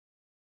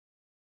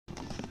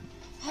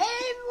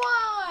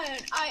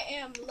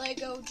am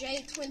Lego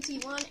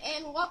J21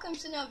 and welcome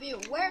to another video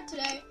where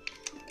today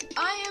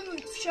I am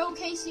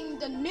showcasing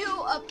the new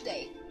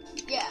update.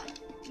 Yeah,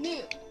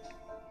 new.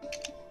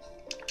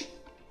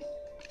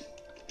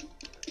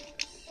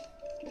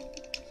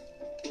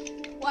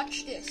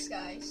 Watch this,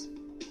 guys.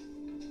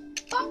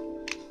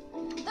 Oh,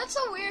 that's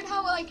so weird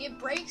how like it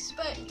breaks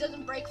but it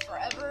doesn't break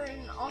forever,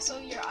 and also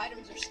your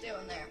items are still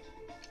in there.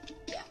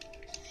 Yeah.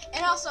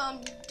 And also I'm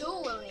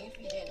dual wielding if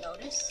you didn't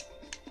notice.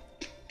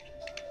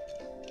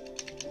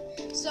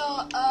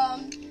 So,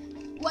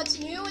 what's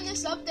new in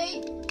this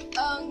update?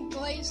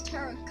 Glazed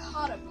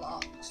terracotta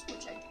blocks,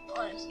 which I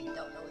honestly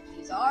don't know what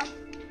these are.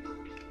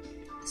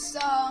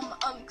 Some,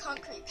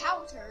 concrete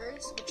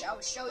powders, which I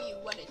will show you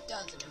what it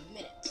does in a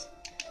minute.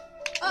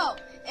 Oh,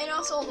 and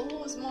also the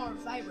wool is more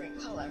vibrant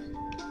color,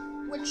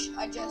 which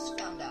I just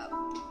found out.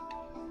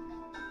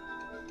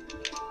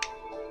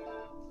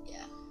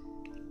 Yeah.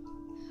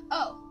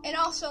 Oh, and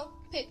also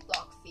pick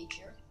block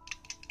feature.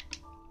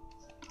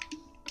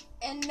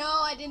 And no,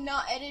 I did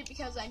not edit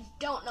because I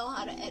don't know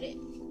how to edit.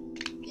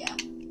 Yeah.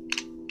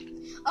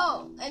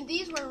 Oh, and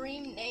these were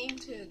renamed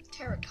to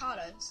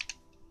terracottas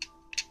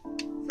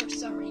for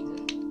some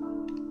reason.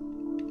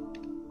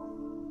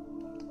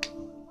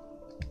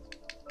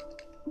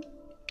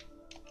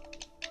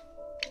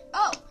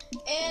 Oh,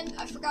 and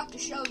I forgot to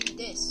show you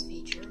this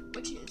feature,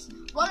 which is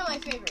one of my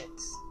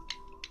favorites.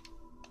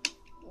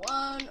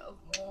 One of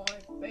my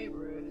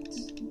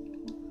favorites.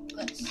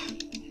 Let's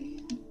see.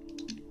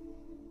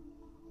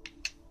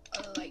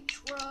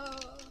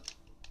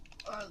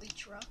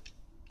 Elytra,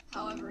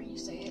 however you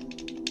say it.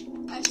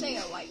 I say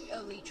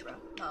Elytra,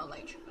 not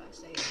Elytra. I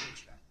say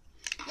Elytra.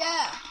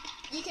 Yeah,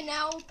 you can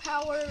now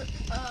power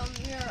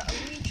your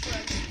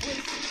Elytras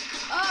with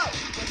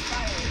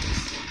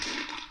fireworks,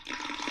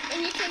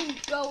 and you can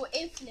go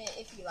infinite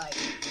if you like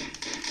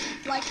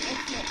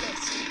infinite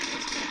this.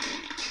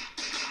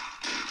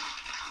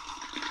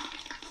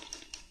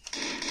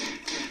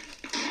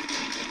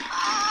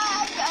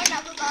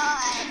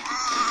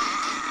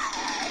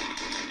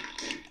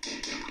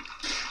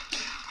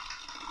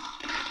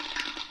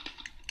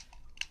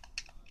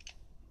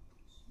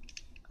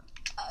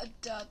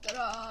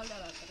 I'm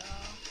going overboard.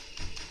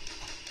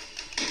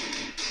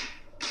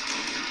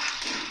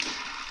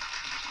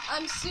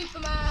 I'm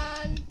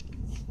Superman.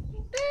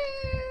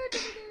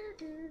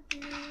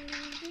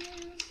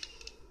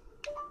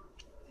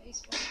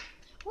 Facebook.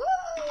 Woo!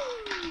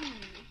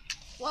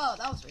 Whoa,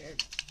 that was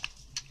weird.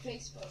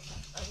 Facebook.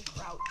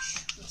 Uncrouch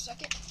for a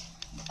second.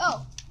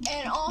 Oh,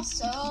 and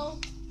also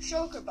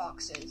shulker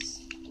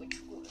boxes,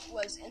 which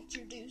was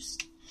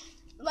introduced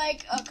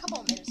like a couple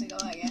of minutes ago,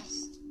 I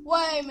guess.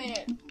 Wait a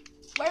minute.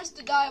 Where's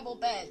the dyeable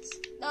beds?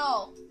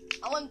 No,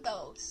 I want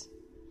those.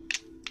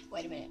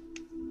 Wait a minute.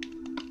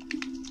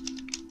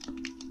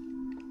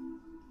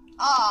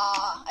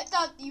 Ah, I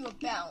thought you would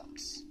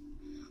bounce,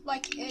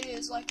 like it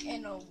is like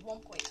in a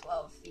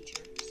 1.12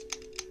 features.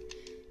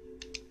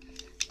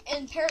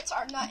 And parrots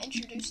are not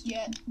introduced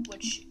yet,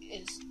 which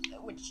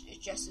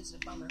just is a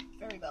bummer,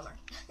 very bummer.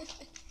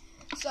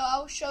 So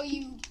I'll show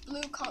you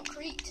blue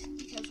concrete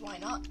because why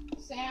not?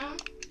 Sam,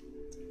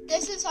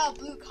 this is how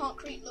blue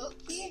concrete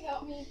looks. can you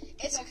help me?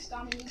 It's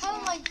kind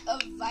of like a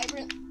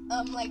vibrant,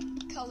 like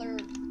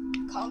colored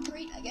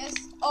concrete, I guess.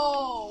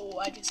 Oh,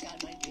 I just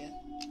got an idea.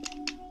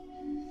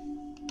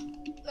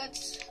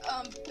 Let's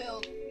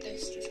build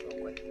this just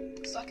real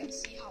quick so I can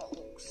see how it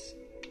looks.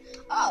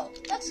 Oh,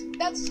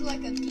 that's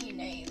like a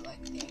DNA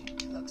like thing.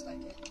 It looks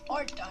like it,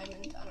 or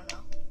diamond. I don't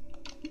know.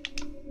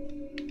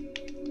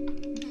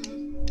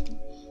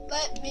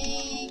 Let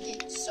me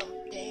get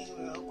something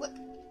real quick.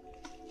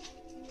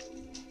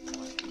 I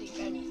think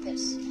I need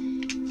this.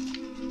 And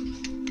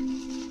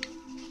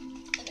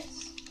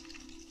this.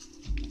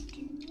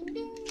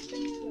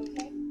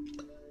 Okay.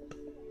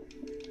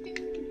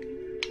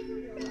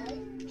 You're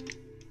right.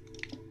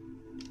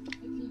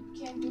 If you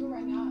can't do it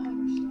right now, I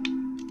understand.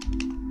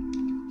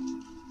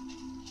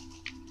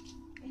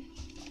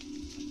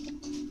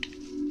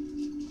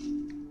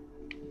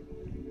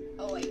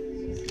 Oh wait.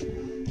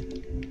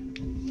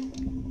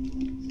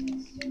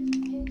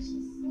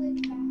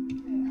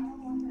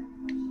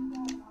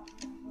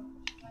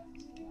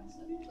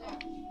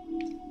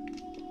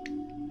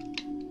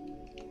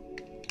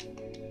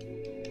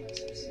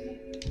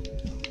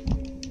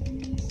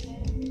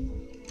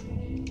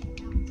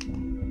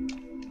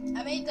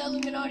 I made the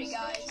Illuminati,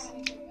 guys.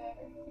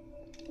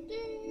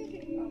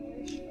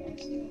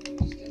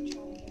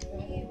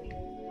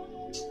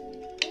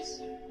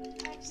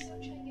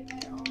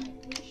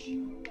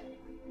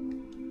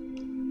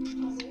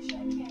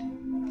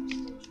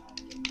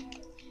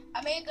 I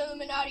made the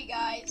Illuminati,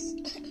 guys.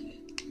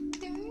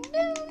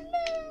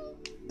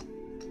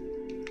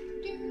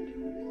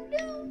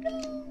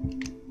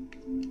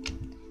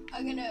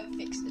 I'm gonna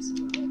fix this a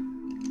little bit.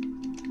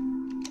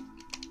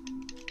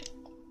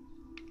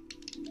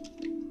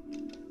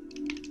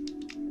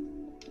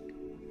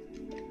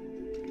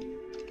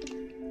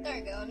 There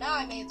we go. Now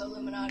I made the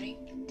Illuminati.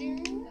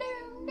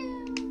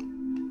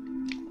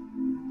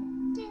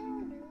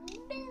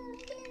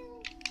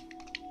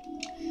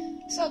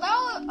 So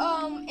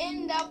that'll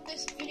end up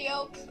this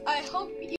video. I hope you